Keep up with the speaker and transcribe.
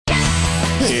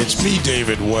Hey, it's me,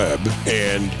 David Webb,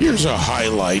 and here's a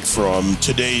highlight from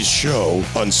today's show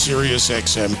on Sirius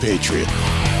XM Patriot.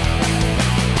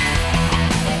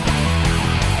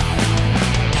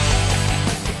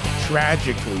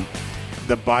 Tragically,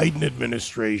 the Biden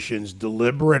administration's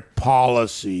deliberate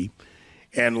policy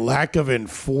and lack of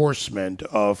enforcement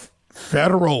of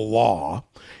federal law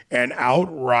and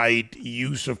outright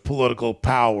use of political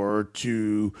power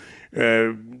to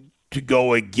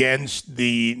go against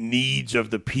the needs of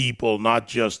the people, not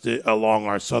just along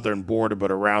our southern border, but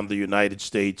around the United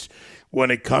States, when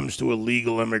it comes to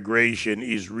illegal immigration,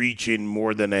 is reaching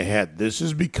more than ahead. This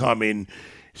is becoming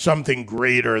something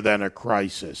greater than a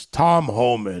crisis. Tom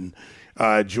Homan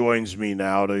joins me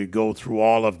now to go through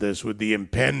all of this with the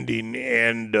impending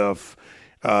end of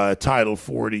Title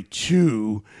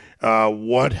 42.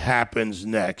 What happens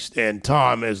next? And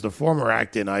Tom, as the former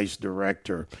acting ICE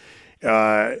director,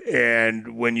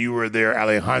 and when you were there,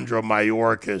 Alejandro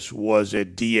Mayorkas was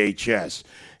at DHS.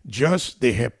 Just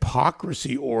the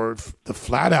hypocrisy or the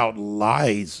flat-out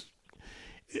lies.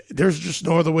 There's just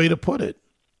no other way to put it.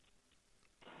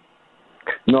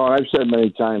 No, I've said many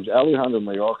times, Alejandro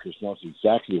Mayorkas knows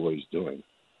exactly what he's doing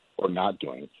or not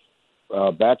doing.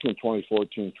 Back in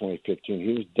 2014, 2015,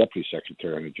 he was Deputy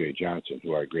Secretary under Jay Johnson,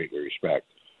 who I greatly respect.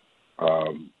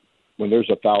 When there's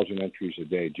 1,000 entries a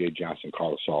day, Jay Johnson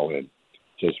called us all in,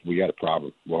 says, we got a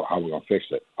problem. Well, how are we going to fix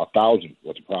it? 1,000,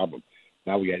 what's the problem?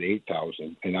 Now we got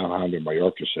 8,000, and now Alejandro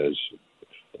Mayorkas says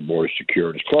the border is secure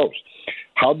and it's closed.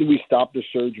 How did we stop the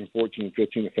surge in 14 and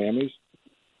 15 of families?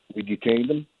 We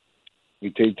detained them. We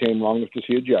detained them long enough to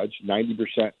see a judge.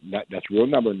 90%, that's a real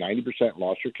number, 90%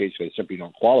 lost their case. They simply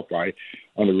don't qualify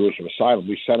under the rules of asylum.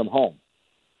 We sent them home,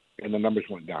 and the numbers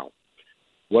went down.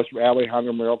 What's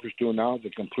Alejandro Mayorkas doing now? The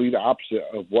complete opposite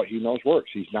of what he knows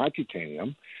works. He's not detaining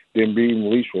them. They're being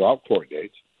released without court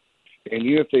dates. And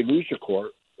even if they lose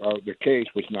their case,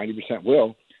 which 90%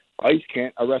 will, ICE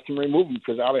can't arrest them and remove them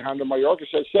because Alejandro Mayorkas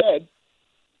has said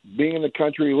being in the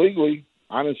country illegally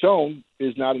on its own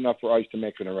is not enough for ICE to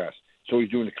make an arrest. So he's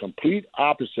doing the complete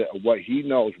opposite of what he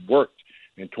knows worked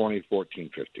in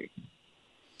 2014-15.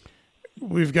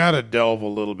 We've got to delve a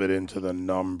little bit into the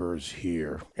numbers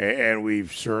here, and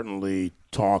we've certainly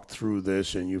talked through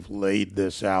this, and you've laid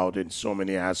this out in so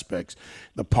many aspects,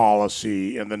 the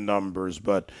policy and the numbers.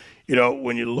 But,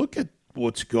 when you look at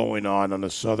what's going on the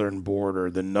southern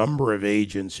border, the number of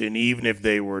agents, and even if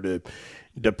they were to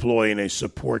deploy in a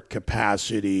support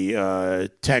capacity,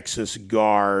 Texas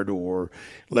Guard, or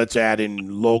let's add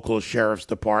in local sheriff's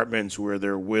departments where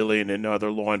they're willing, and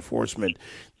other law enforcement,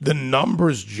 the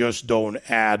numbers just don't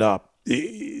add up.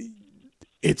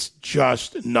 It's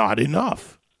just not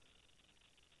enough.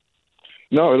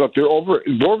 No, look, Border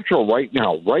Patrol right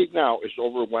now is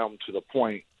overwhelmed to the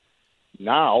point.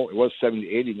 Now it was 70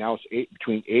 to 80. Now it's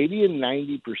between 80 and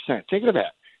 90%. Think of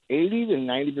that. 80 to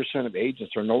 90% of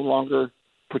agents are no longer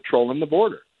patrolling the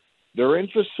border. They're in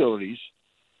facilities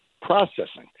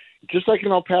processing. Just like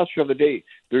in El Paso the other day,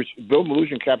 there's Bill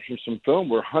Melugin captured some film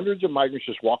where hundreds of migrants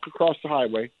just walk across the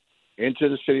highway into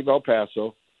the city of El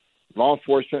Paso. Law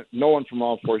enforcement, no one from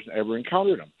law enforcement ever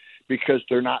encountered them because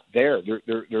they're not there.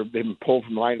 They've been pulled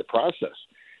from the line to process.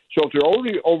 So if they're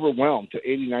already overwhelmed to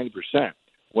 80, 90%,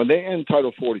 when they end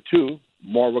Title 42,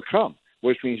 more will come,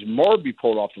 which means more will be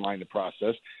pulled off the line to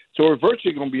process. So we're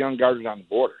virtually going to be unguarded on the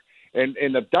border. And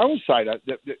the downside,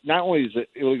 not only is it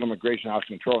illegal immigration out of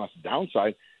control, that's the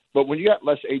downside, but when you got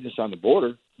less agents on the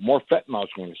border, more fentanyl is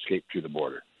going to escape through the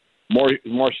border.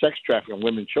 More sex trafficking and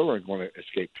women and children are going to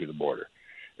escape through the border.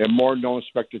 And more known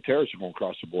suspected terrorists are going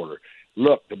across the border.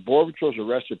 Look, the Border Patrol's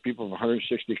arrested people from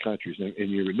 160 countries,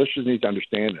 and your listeners need to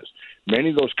understand this. Many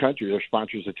of those countries are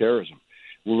sponsors of terrorism.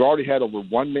 We've already had over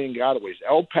 1 million gotaways.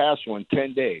 El Paso in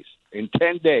 10 days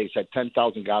had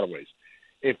 10,000 gotaways.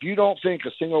 If you don't think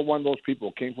a single one of those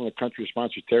people came from a country that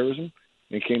sponsors terrorism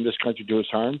and came to this country to do us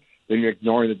harm, then you're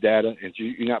ignoring the data and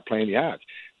you're not playing the odds.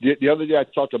 The other day I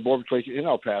talked to a border patrol in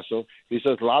El Paso. He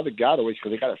says a lot of the gotaways,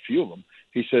 because they got a few of them,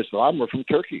 he says a lot of them are from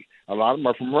Turkey. A lot of them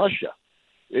are from Russia.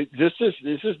 This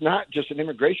is not just an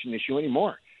immigration issue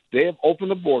anymore. They have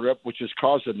opened the border up, which has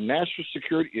caused a national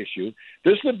security issue.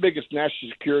 This is the biggest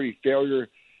national security failure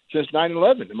since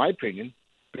 9/11, in my opinion,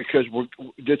 because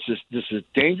this is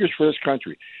dangerous for this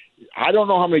country. I don't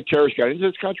know how many terrorists got into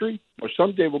this country, but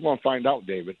someday we're going to find out,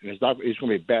 David, and it's going to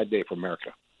be a bad day for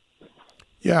America.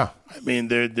 Yeah, I mean,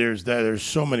 there's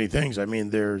so many things. I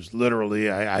mean, there's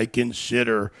literally, I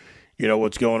consider,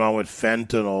 what's going on with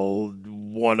fentanyl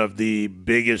one of the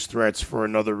biggest threats for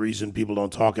another reason people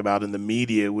don't talk about in the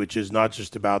media, which is not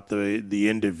just about the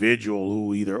individual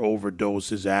who either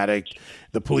overdoses, addict,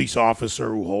 the police officer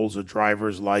who holds a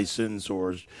driver's license,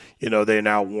 or, they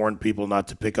now warn people not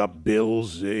to pick up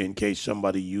bills in case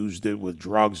somebody used it with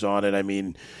drugs on it. I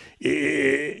mean,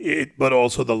 but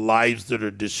also the lives that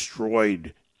are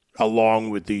destroyed along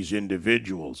with these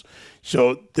individuals.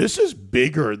 So this is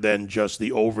bigger than just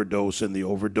the overdose and the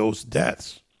overdose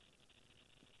deaths.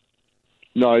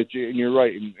 No, you're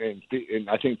right, and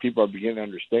I think people are beginning to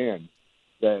understand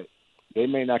that they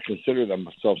may not consider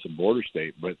themselves a border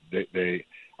state, but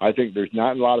I think there's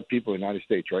not a lot of people in the United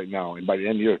States right now, and by the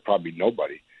end of the year, probably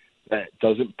nobody that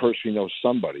doesn't personally know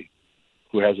somebody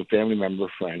who has a family member or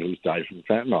friend who's died from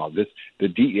fentanyl. The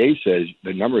DEA says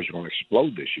the numbers are going to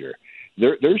explode this year.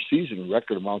 They're seizing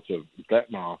record amounts of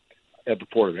fentanyl at the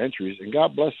port of entries, and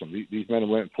God bless them. These men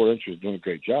and women at port of entries are doing a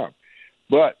great job.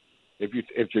 But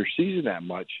if they're seizing that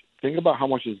much, think about how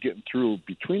much is getting through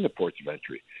between the ports of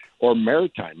entry or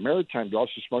maritime. Maritime, they're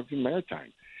also smuggling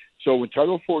maritime. So when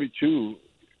Title 42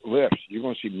 lifts, you're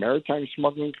going to see maritime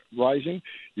smuggling rising.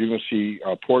 You're going to see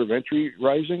port of entry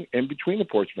rising, and between the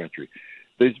ports of entry.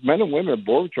 These men and women at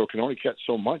Border Patrol can only catch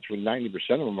so much when 90%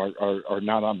 of them are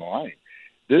not on the line.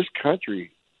 This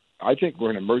country, I think we're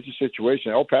in an emergency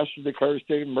situation. El Paso declared a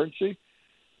state of emergency.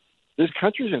 This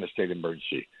country's in a state of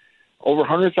emergency. Over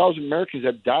 100,000 Americans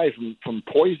have died from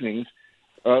poisonings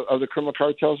of the criminal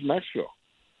cartels in Mexico.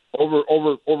 Over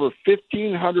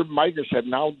 1,500 migrants have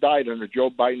now died under Joe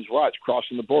Biden's watch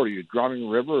crossing the border, either drowning in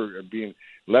the river or being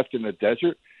left in the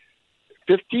desert.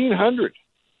 1,500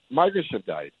 migrants have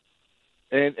died.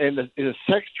 And the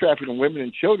sex trafficking of women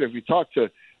and children, if you talk to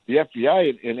the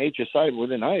FBI and HSI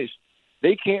within ICE,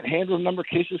 they can't handle the number of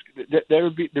cases that they're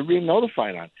being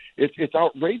notified on. It's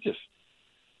outrageous.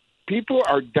 People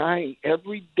are dying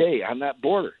every day on that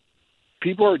border.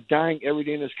 People are dying every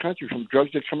day in this country from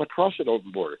drugs that come across that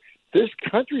open border. This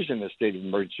country's in a state of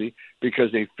emergency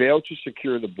because they failed to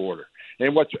secure the border.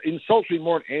 And what insults me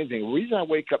more than anything, the reason I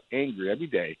wake up angry every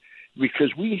day,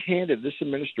 because we handed this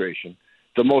administration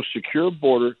the most secure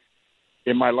border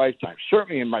in my lifetime,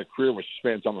 certainly in my career, which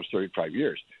spans almost 35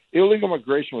 years. Illegal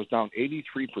immigration was down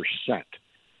 83%.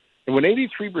 And when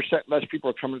 83% less people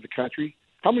are coming to the country,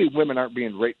 how many women aren't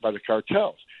being raped by the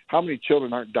cartels? How many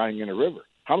children aren't dying in a river?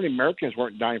 How many Americans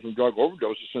weren't dying from drug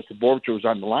overdoses since the Border Patrol was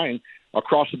on the line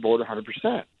across the border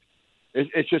 100%?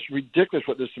 It's just ridiculous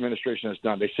what this administration has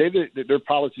done. They say that their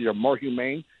policies are more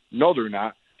humane. No, they're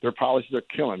not. Their policies are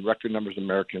killing record numbers of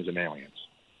Americans and aliens.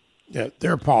 Yeah,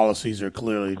 their policies are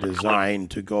clearly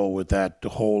designed to go with that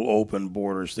whole open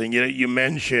borders thing. You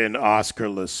mentioned Oscar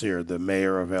Lacier, the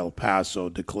mayor of El Paso,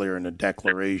 declaring an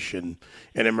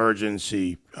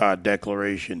emergency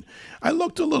declaration. I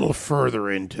looked a little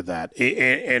further into that,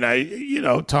 and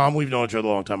I, Tom, we've known each other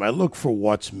a long time. I look for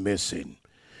what's missing,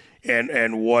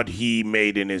 and what he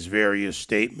made in his various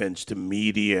statements to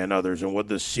media and others, and what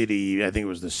the city, I think it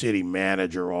was the city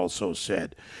manager, also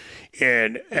said.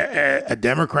 And a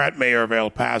Democrat mayor of El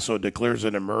Paso declares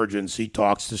an emergency,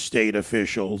 talks to state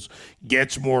officials,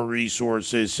 gets more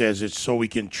resources, says it's so we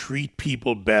can treat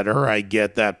people better. I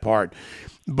get that part.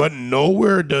 But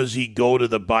nowhere does he go to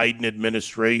the Biden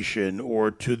administration or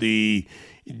to the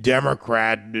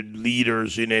Democrat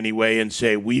leaders in any way and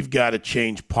say, we've got to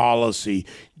change policy.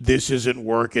 This isn't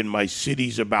working. My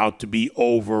city's about to be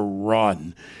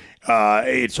overrun.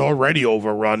 It's already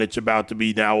overrun. It's about to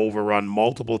be now overrun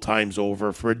multiple times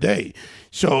over for a day.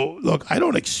 So, look, I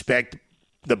don't expect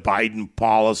the Biden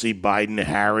policy, Biden,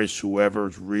 Harris,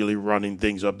 whoever's really running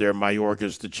things up there,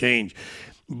 Mayorkas, to change.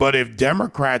 But if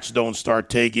Democrats don't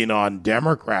start taking on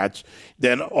Democrats,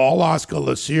 then all Oscar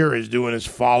Lacier is doing is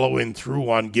following through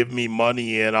on give me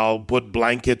money and I'll put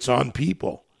blankets on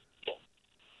people.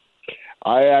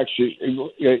 I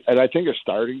think it's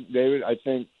starting, David. I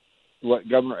think what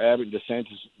Governor Abbott and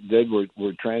DeSantis did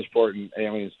were transporting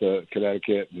aliens to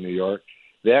Connecticut and New York.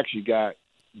 They actually got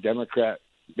Democrat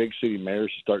big city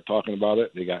mayors to start talking about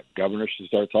it. They got governors to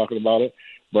start talking about it.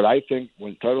 But I think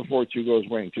when Title 42 goes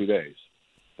away in 2 days,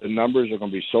 the numbers are going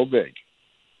to be so big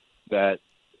that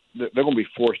they're going to be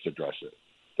forced to address it.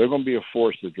 They're going to be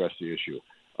forced to address the issue.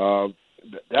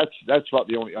 That's about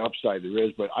the only upside there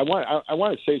is. But I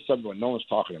want to say something that no one's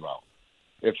talking about.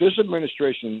 If this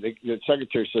administration, the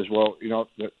secretary says, well,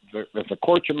 if the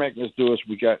courts are making us do this,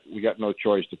 we got no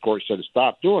choice. The court said to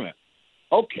stop doing it.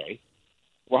 Okay.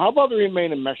 Well, how about the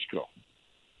remain in Mexico?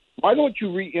 Why don't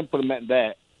you re-implement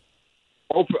that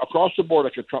across the board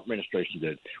like the Trump administration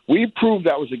did? We proved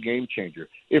that was a game changer.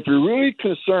 If you're really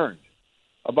concerned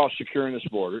about securing this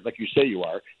border, like you say you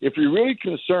are, if you're really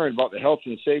concerned about the health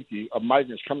and safety of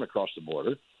migrants coming across the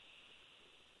border,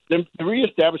 then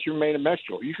reestablish your remain in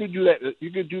Mexico. You could do that.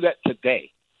 You could do that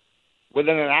today,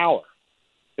 within an hour.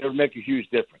 It would make a huge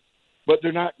difference. But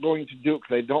they're not going to do it because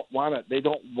they don't want it. They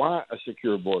don't want a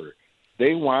secure border.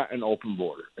 They want an open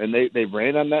border, and they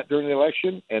ran on that during the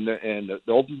election. And the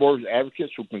open borders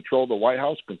advocates who control the White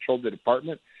House, control the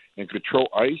department, and control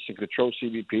ICE and control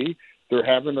CBP, they're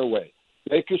having their way.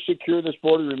 They could secure this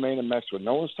border and remain in Mexico.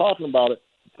 No one's talking about it.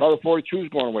 Title 42 is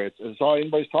going away. It's all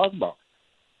anybody's talking about.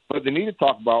 But they need to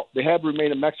talk about they have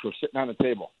remain in Mexico sitting on the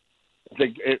table.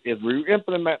 If we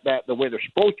implement that the way they're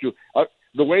supposed to,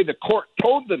 the way the court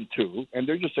told them to, and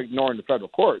they're just ignoring the federal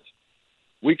courts,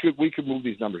 we could move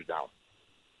these numbers down.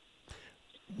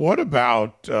 What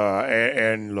about,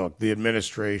 and look, the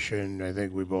administration, I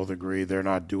think we both agree they're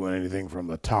not doing anything from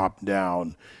the top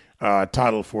down,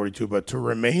 Title 42, but to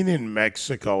remain in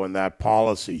Mexico in that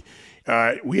policy,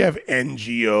 we have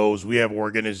NGOs, we have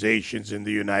organizations in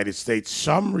the United States,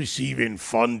 some receiving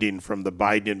funding from the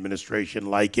Biden administration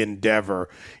like Endeavor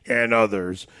and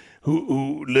others,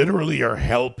 who literally are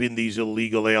helping these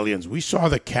illegal aliens. We saw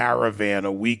the caravan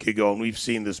a week ago, and we've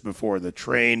seen this before, the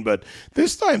train, but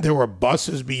this time there were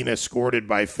buses being escorted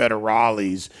by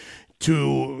federales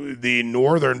to the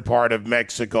northern part of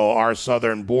Mexico, our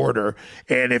southern border.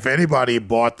 And if anybody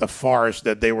bought the farce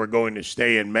that they were going to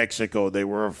stay in Mexico, they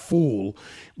were a fool.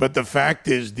 But the fact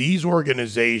is, these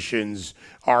organizations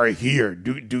are here.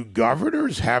 Do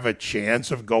governors have a chance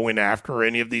of going after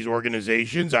any of these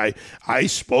organizations? I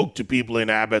spoke to people in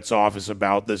Abbott's office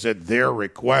about this at their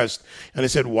request, and I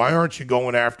said, why aren't you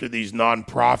going after these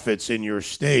nonprofits in your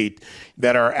state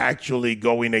that are actually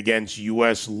going against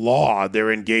U.S. law?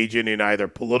 They're engaging in either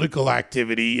political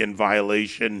activity in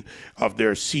violation of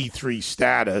their C3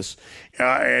 status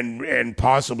and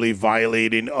possibly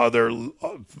violating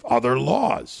other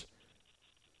laws.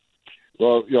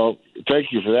 Well,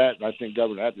 thank you for that. I think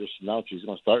Governor Abbott just announced he's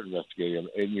going to start investigating them,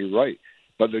 and you're right.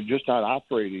 But they're just not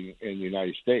operating in the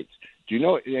United States. Do you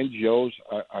know NGOs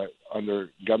are under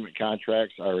government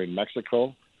contracts are in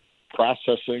Mexico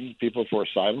processing people for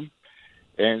asylum?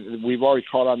 And we've already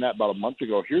caught on that about a month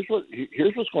ago. Here's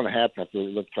what's going to happen after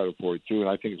we look at Title 42, and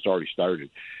I think it's already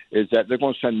started, is that they're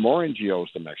going to send more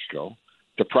NGOs to Mexico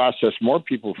to process more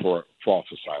people for false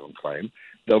asylum claim.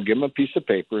 They'll give them a piece of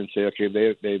paper and say, okay,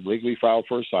 they've legally filed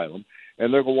for asylum,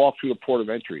 and they're going to walk through the port of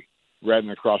entry rather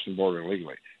than crossing the border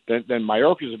illegally. Then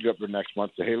Mayorkas will get up there next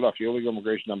month and say, hey, look, illegal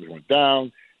immigration numbers went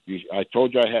down. I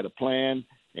told you I had a plan,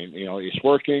 and, it's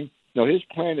working. No, his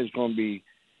plan is going to be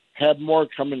have more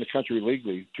come in the country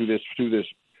legally through this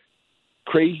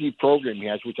crazy program he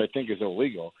has, which I think is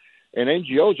illegal. And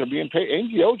NGOs are being paid.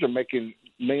 NGOs are making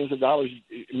millions of dollars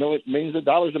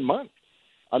a month.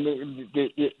 I mean, the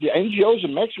NGOs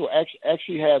in Mexico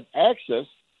actually have access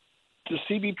to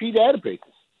CBP databases.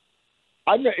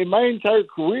 In my entire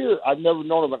career, I've never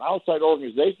known of an outside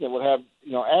organization that would have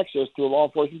access to a law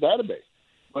enforcement database.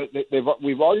 But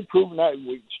we've already proven that.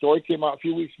 Story came out a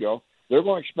few weeks ago. They're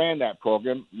going to expand that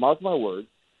program, mark my word,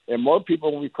 and more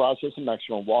people will be processed in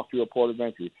Mexico and walk through a port of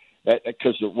entry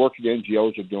because the work the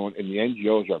NGOs are doing, and the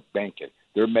NGOs are banking.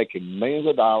 They're making millions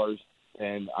of dollars.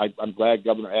 And I'm glad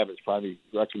Governor Abbott's finally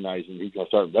recognizing he's going to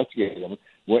start investigating them.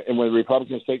 And when the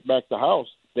Republicans take back the House,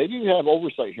 they didn't have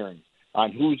oversight hearings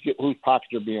on whose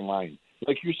pockets are being lined.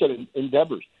 Like you said,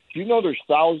 Endeavors. Do you know there's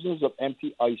thousands of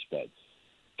empty ICE beds?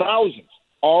 Thousands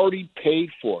already paid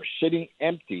for, sitting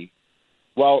empty,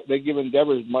 while they give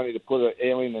Endeavors money to put an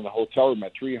alien in a hotel room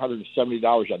at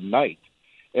 $370 a night.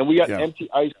 And we got empty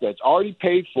ICE beds already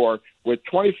paid for with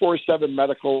 24/7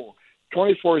 medical,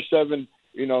 24/7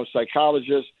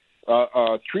 psychologists,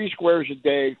 3 squares a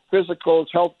day, physicals,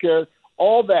 healthcare,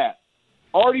 all that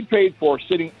already paid for,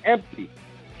 sitting empty,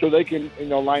 so they can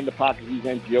line the pockets of these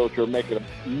NGOs who are making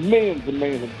millions and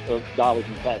millions of dollars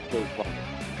in taxpayers' money.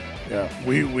 Yeah,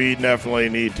 we definitely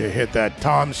need to hit that.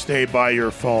 Tom, stay by your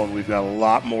phone. We've got a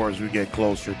lot more as we get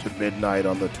closer to midnight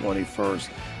on the 21st.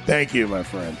 Thank you, my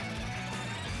friend.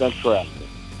 That's correct.